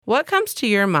What comes to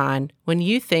your mind when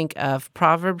you think of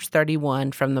Proverbs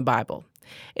 31 from the Bible?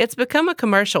 It's become a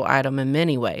commercial item in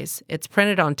many ways. It's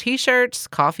printed on T-shirts,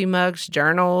 coffee mugs,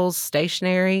 journals,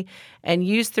 stationery, and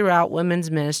used throughout women's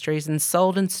ministries and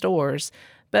sold in stores.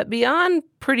 But beyond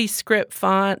pretty script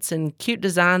fonts and cute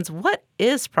designs, what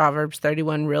is Proverbs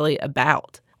 31 really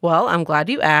about? Well, I'm glad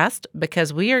you asked,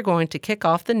 because we are going to kick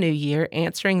off the new year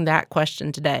answering that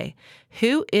question today.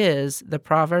 Who is the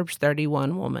Proverbs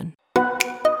 31 woman?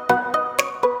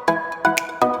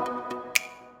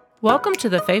 Welcome to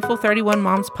the Faithful 31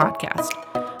 Moms podcast.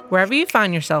 Wherever you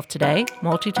find yourself today,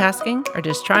 multitasking or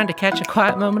just trying to catch a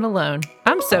quiet moment alone,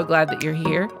 I'm so glad that you're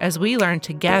here as we learn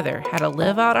together how to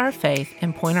live out our faith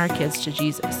and point our kids to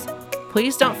Jesus.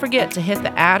 Please don't forget to hit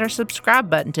the add or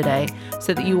subscribe button today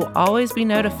so that you will always be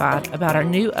notified about our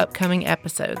new upcoming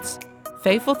episodes.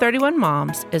 Faithful 31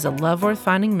 Moms is a love worth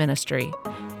finding ministry,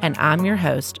 and I'm your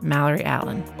host, Mallory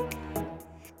Allen.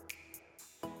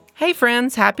 Hey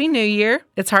friends, Happy New Year.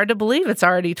 It's hard to believe it's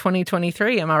already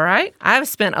 2023, am I right? I've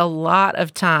spent a lot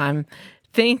of time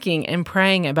thinking and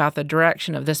praying about the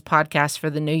direction of this podcast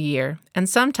for the new year. And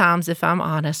sometimes, if I'm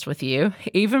honest with you,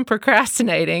 even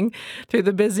procrastinating through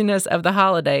the busyness of the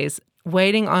holidays,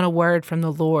 waiting on a word from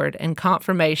the Lord and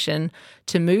confirmation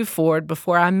to move forward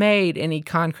before I made any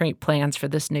concrete plans for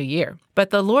this new year.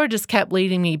 But the Lord just kept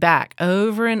leading me back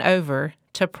over and over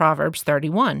to Proverbs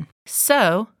 31.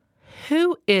 So,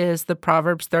 who is the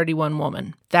Proverbs 31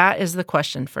 woman? That is the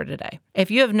question for today.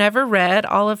 If you have never read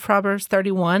all of Proverbs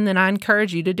 31, then I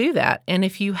encourage you to do that. And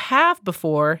if you have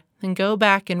before, then go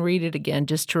back and read it again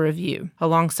just to review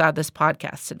alongside this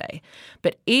podcast today.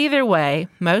 But either way,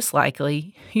 most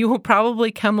likely, you will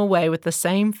probably come away with the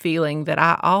same feeling that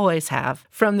I always have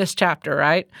from this chapter,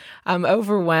 right? I'm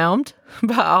overwhelmed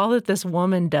by all that this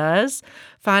woman does,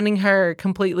 finding her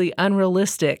completely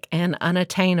unrealistic and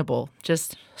unattainable,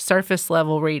 just surface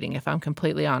level reading, if I'm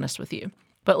completely honest with you.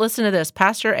 But listen to this.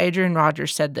 Pastor Adrian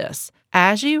Rogers said this: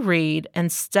 as you read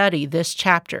and study this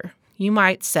chapter, you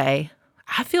might say,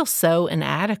 I feel so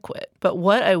inadequate. But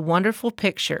what a wonderful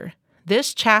picture.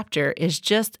 This chapter is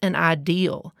just an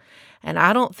ideal. And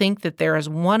I don't think that there is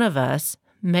one of us,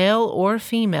 male or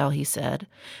female, he said,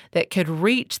 that could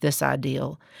reach this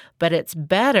ideal. But it's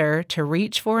better to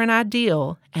reach for an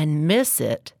ideal and miss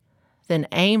it than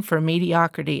aim for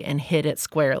mediocrity and hit it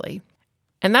squarely.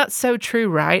 And that's so true,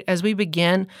 right? As we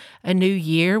begin a new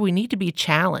year, we need to be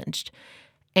challenged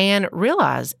and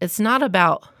realize it's not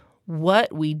about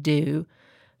what we do,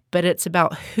 but it's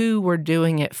about who we're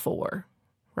doing it for,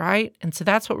 right? And so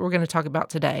that's what we're going to talk about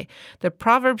today. The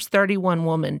Proverbs 31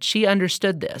 woman, she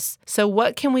understood this. So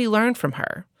what can we learn from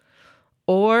her?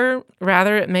 Or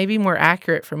rather, it may be more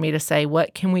accurate for me to say,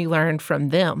 what can we learn from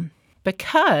them?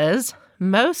 Because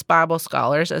most Bible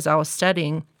scholars, as I was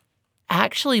studying,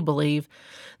 actually believe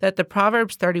that the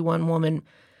Proverbs 31 woman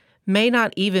may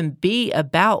not even be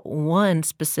about one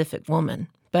specific woman,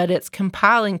 but it's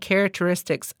compiling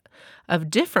characteristics of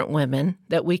different women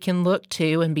that we can look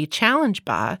to and be challenged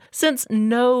by, since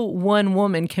no one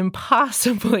woman can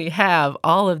possibly have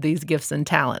all of these gifts and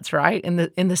talents, right,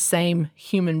 in the same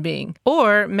human being.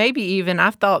 Or maybe even,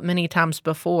 I've thought many times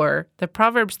before, the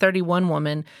Proverbs 31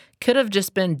 woman could have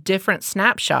just been different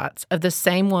snapshots of the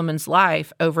same woman's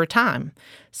life over time.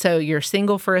 So you're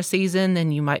single for a season,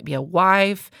 then you might be a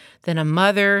wife, then a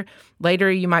mother.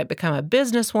 Later, you might become a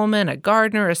businesswoman, a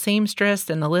gardener, a seamstress,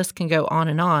 and the list can go on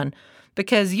and on.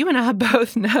 Because you and I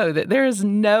both know that there is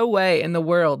no way in the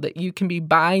world that you can be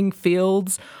buying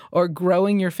fields or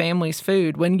growing your family's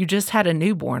food when you just had a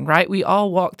newborn, right? We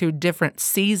all walk through different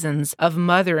seasons of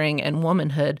mothering and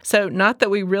womanhood. So not that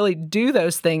we really do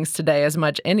those things today as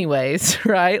much anyways,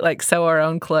 right? Like sew our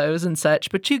own clothes and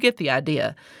such, but you get the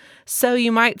idea. So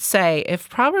you might say, if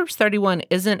Proverbs 31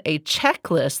 isn't a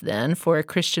checklist then for a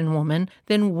Christian woman,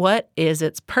 then what is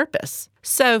its purpose?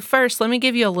 So first, let me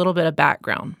give you a little bit of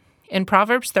background. In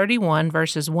Proverbs 31,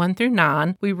 verses 1 through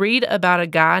 9, we read about a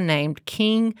guy named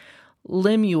King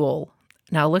Lemuel.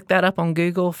 Now, look that up on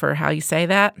Google for how you say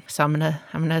that. So I'm gonna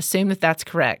assume that that's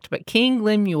correct. But King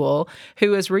Lemuel,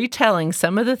 who is retelling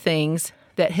some of the things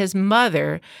that his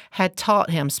mother had taught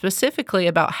him, specifically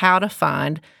about how to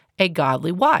find a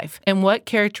godly wife and what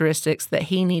characteristics that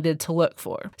he needed to look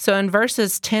for. So in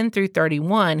verses 10 through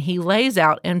 31, he lays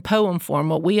out in poem form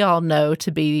what we all know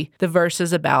to be the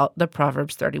verses about the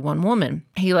Proverbs 31 woman.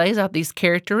 He lays out these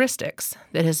characteristics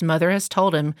that his mother has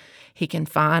told him he can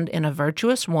find in a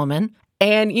virtuous woman,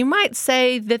 And you might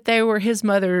say that they were his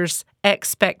mother's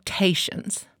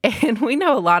expectations. And we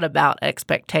know a lot about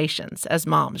expectations as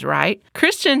moms, right?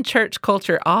 Christian church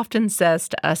culture often says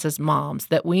to us as moms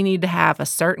that we need to have a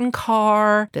certain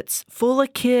car that's full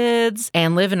of kids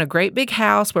and live in a great big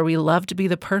house where we love to be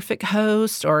the perfect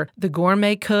host or the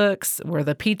gourmet cooks or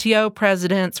the PTO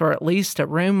presidents or at least a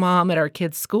room mom at our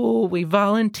kids' school. We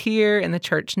volunteer in the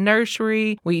church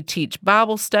nursery. We teach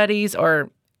Bible studies, or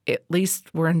at least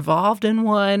we're involved in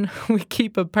one. We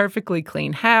keep a perfectly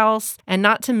clean house. And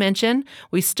not to mention,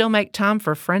 we still make time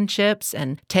for friendships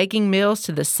and taking meals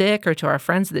to the sick or to our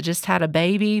friends that just had a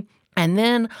baby. And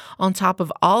then on top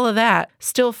of all of that,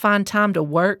 still find time to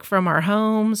work from our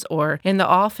homes or in the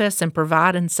office and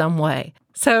provide in some way.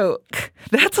 So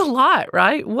that's a lot,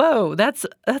 right? Whoa, that's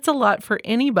a lot for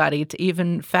anybody to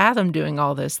even fathom doing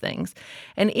all those things.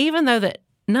 And even though that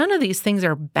none of these things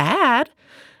are bad,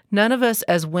 none of us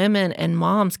as women and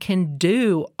moms can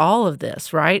do all of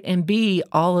this, right? And be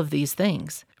all of these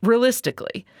things,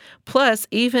 realistically. Plus,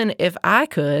 even if I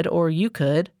could or you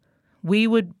could, we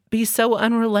would be so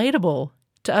unrelatable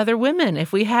to other women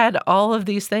if we had all of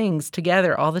these things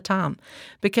together all the time.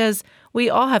 Because we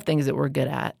all have things that we're good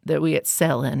at, that we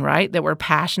excel in, right? That we're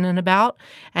passionate about.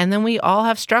 And then we all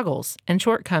have struggles and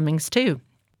shortcomings too.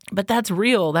 But that's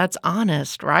real, that's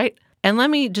honest, right? And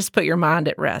let me just put your mind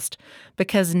at rest,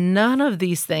 because none of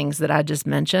these things that I just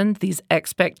mentioned, these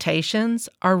expectations,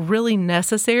 are really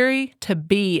necessary to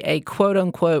be a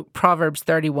quote-unquote Proverbs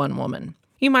 31 woman.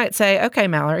 You might say, okay,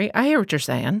 Mallory, I hear what you're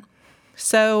saying.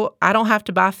 So I don't have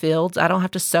to buy fields. I don't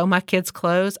have to sew my kids'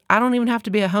 clothes. I don't even have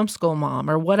to be a homeschool mom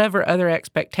or whatever other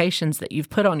expectations that you've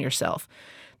put on yourself.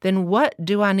 Then what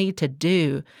do I need to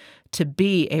do to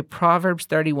be a Proverbs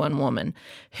 31 woman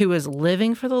who is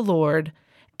living for the Lord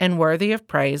and worthy of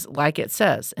praise, like it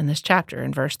says in this chapter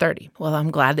in verse 30? Well, I'm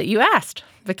glad that you asked,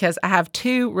 because I have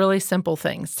two really simple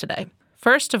things today.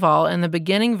 First of all, in the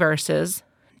beginning verses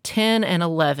 10 and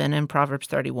 11 in Proverbs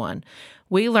 31,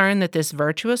 we learn that this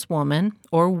virtuous woman,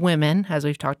 or women, as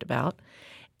we've talked about,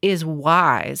 is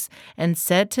wise and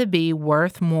said to be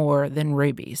worth more than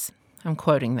rubies. I'm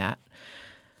quoting that.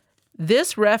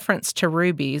 This reference to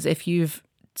rubies, if you've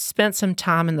spent some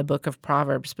time in the book of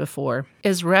Proverbs before,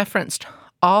 is referenced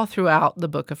all throughout the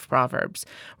book of Proverbs,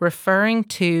 referring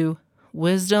to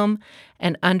wisdom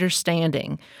and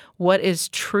understanding what is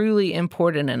truly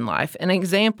important in life. An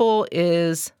example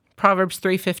is Proverbs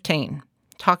 3:15,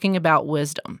 talking about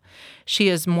wisdom. She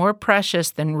is more precious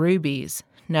than rubies.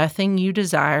 Nothing you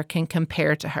desire can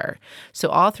compare to her. So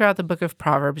all throughout the book of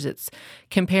Proverbs, it's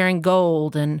comparing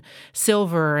gold and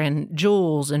silver and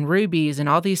jewels and rubies and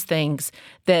all these things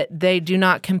that they do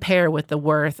not compare with the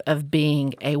worth of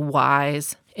being a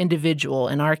wise individual,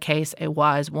 in our case, a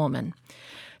wise woman.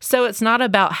 So it's not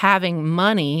about having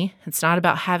money. It's not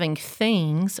about having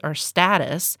things or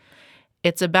status.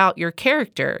 It's about your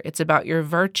character. It's about your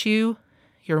virtue,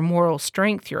 your moral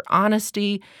strength, your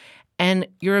honesty, and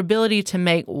your ability to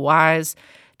make wise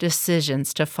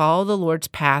decisions, to follow the Lord's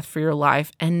path for your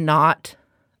life and not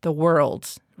the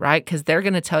world's, right? Because they're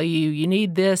going to tell you, you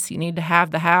need this, you need to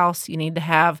have the house, you need to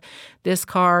have this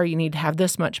car, you need to have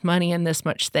this much money and this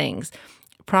much things.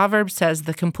 Proverbs says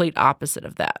the complete opposite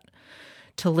of that,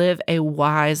 to live a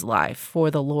wise life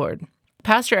for the Lord.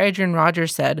 Pastor Adrian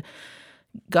Rogers said,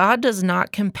 God does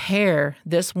not compare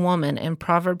this woman in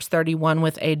Proverbs 31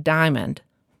 with a diamond.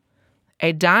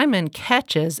 A diamond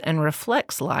catches and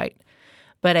reflects light,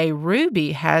 but a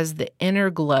ruby has the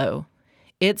inner glow.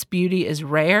 Its beauty is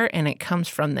rare and it comes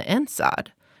from the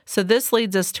inside. So this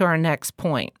leads us to our next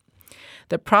point.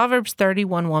 The Proverbs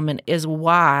 31 woman is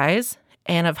wise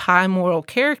and of high moral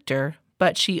character,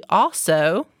 but she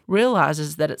also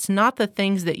realizes that it's not the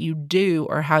things that you do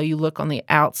or how you look on the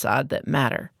outside that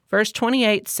matter. Verse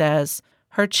 28 says,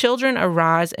 her children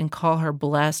arise and call her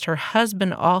blessed, her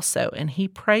husband also, and he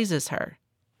praises her.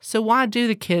 So why do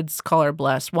the kids call her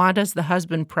blessed? Why does the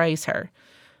husband praise her?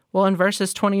 Well, in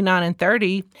verses 29 and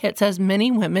 30, it says,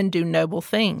 many women do noble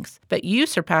things, but you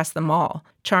surpass them all.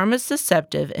 Charm is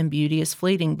deceptive and beauty is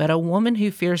fleeting, but a woman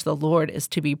who fears the Lord is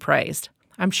to be praised.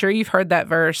 I'm sure you've heard that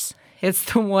verse.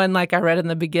 It's the one like I read in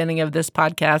the beginning of this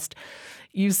podcast.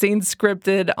 You've seen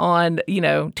scripted on,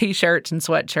 T-shirts and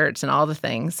sweatshirts and all the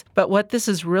things. But what this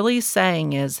is really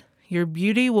saying is your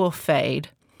beauty will fade.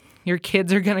 Your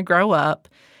kids are going to grow up.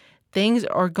 Things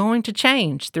are going to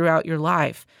change throughout your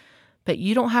life. But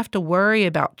you don't have to worry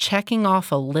about checking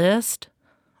off a list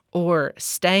or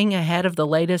staying ahead of the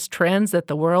latest trends that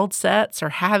the world sets or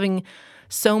having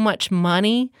so much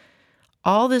money.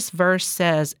 All this verse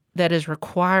says that is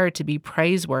required to be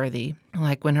praiseworthy,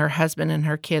 like when her husband and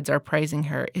her kids are praising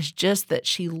her, is just that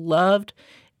she loved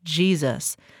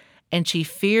Jesus and she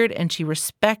feared and she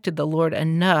respected the Lord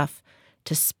enough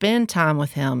to spend time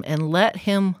with him and let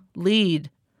him lead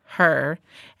her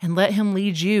and let him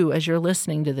lead you as you're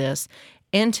listening to this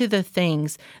into the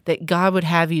things that God would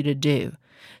have you to do.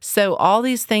 So all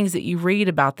these things that you read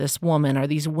about this woman or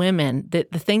these women, the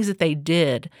things that they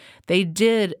did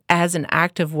as an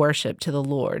act of worship to the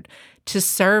Lord, to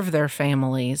serve their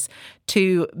families,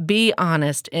 to be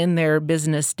honest in their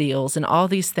business deals, and all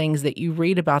these things that you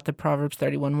read about the Proverbs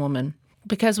 31 woman.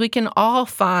 Because we can all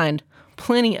find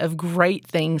plenty of great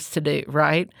things to do,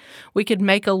 right? We could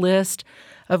make a list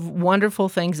of wonderful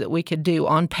things that we could do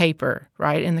on paper,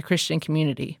 right, in the Christian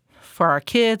community. For our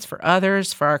kids, for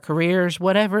others, for our careers,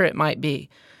 whatever it might be.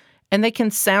 And they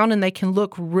can sound and they can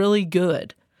look really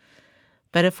good.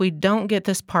 But if we don't get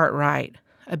this part right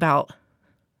it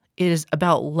is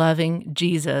about loving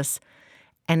Jesus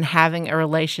and having a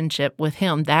relationship with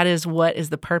him, that is what is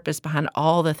the purpose behind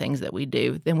all the things that we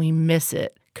do, then we miss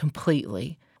it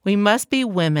completely. We must be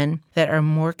women that are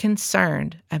more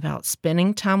concerned about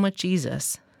spending time with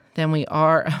Jesus than we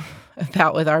are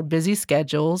about with our busy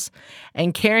schedules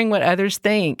and caring what others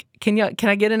think. Can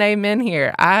I get an amen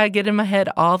here? I get in my head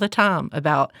all the time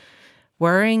about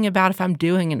worrying about if I'm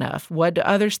doing enough. What do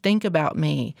others think about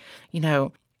me?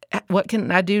 What can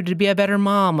I do to be a better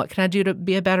mom? What can I do to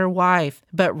be a better wife?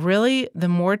 But really, the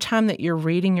more time that you're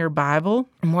reading your Bible,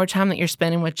 the more time that you're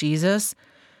spending with Jesus,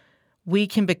 we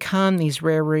can become these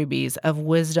rare rubies of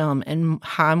wisdom and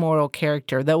high moral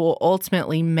character that will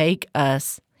ultimately make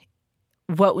us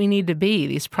what we need to be,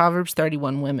 these Proverbs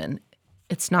 31 women.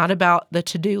 It's not about the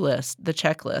to-do list, the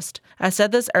checklist. I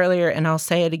said this earlier and I'll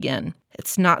say it again.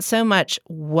 It's not so much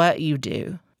what you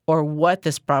do or what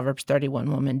this Proverbs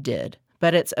 31 woman did,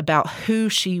 but it's about who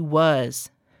she was,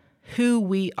 who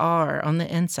we are on the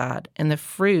inside, and the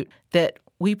fruit that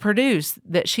we produce,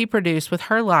 that she produced with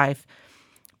her life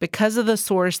because of the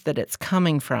source that it's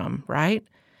coming from, right?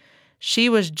 She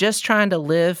was just trying to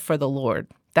live for the Lord.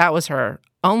 That was her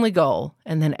only goal,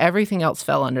 and then everything else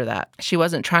fell under that. She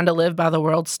wasn't trying to live by the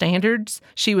world's standards.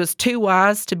 She was too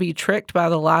wise to be tricked by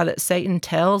the lie that Satan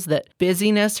tells that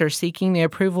busyness or seeking the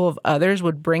approval of others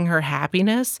would bring her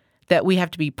happiness, that we have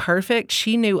to be perfect.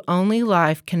 She knew only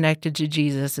life connected to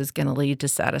Jesus is going to lead to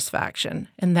satisfaction.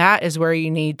 And that is where you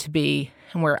need to be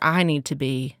and where I need to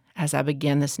be as I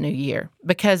begin this new year.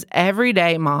 Because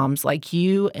everyday moms like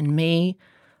you and me,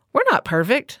 we're not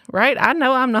perfect, right? I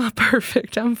know I'm not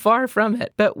perfect. I'm far from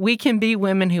it. But we can be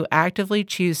women who actively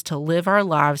choose to live our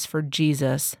lives for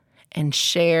Jesus and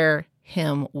share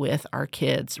him with our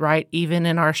kids, right? Even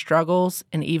in our struggles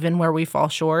and even where we fall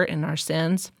short in our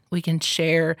sins, we can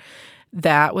share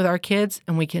that with our kids,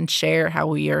 and we can share how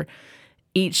we are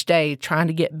each day trying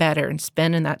to get better and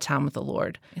spending that time with the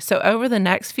Lord. So over the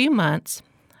next few months,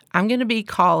 I'm going to be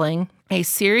calling a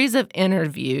series of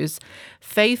interviews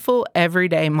faithful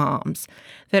everyday moms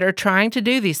that are trying to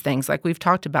do these things like we've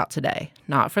talked about today,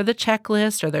 not for the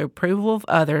checklist or the approval of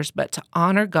others, but to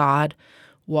honor God,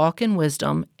 walk in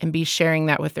wisdom, and be sharing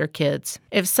that with their kids.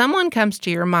 If someone comes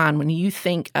to your mind when you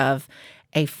think of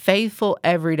a faithful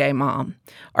everyday mom,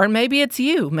 or maybe it's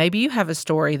you, maybe you have a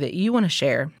story that you want to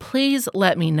share, please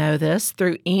let me know this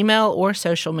through email or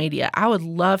social media. I would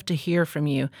love to hear from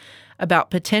you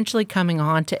about potentially coming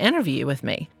on to interview with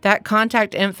me. That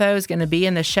contact info is going to be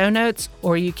in the show notes,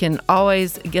 or you can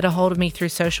always get a hold of me through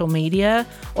social media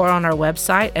or on our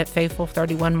website at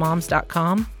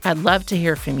faithful31moms.com. I'd love to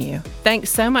hear from you. Thanks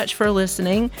so much for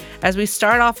listening as we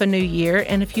start off a new year.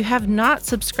 And if you have not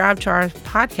subscribed to our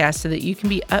podcast so that you can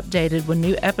be updated when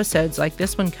new episodes like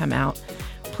this one come out,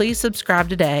 please subscribe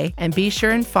today and be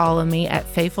sure and follow me at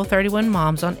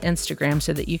Faithful31Moms on Instagram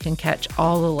so that you can catch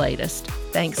all the latest.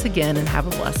 Thanks again and have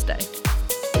a blessed day.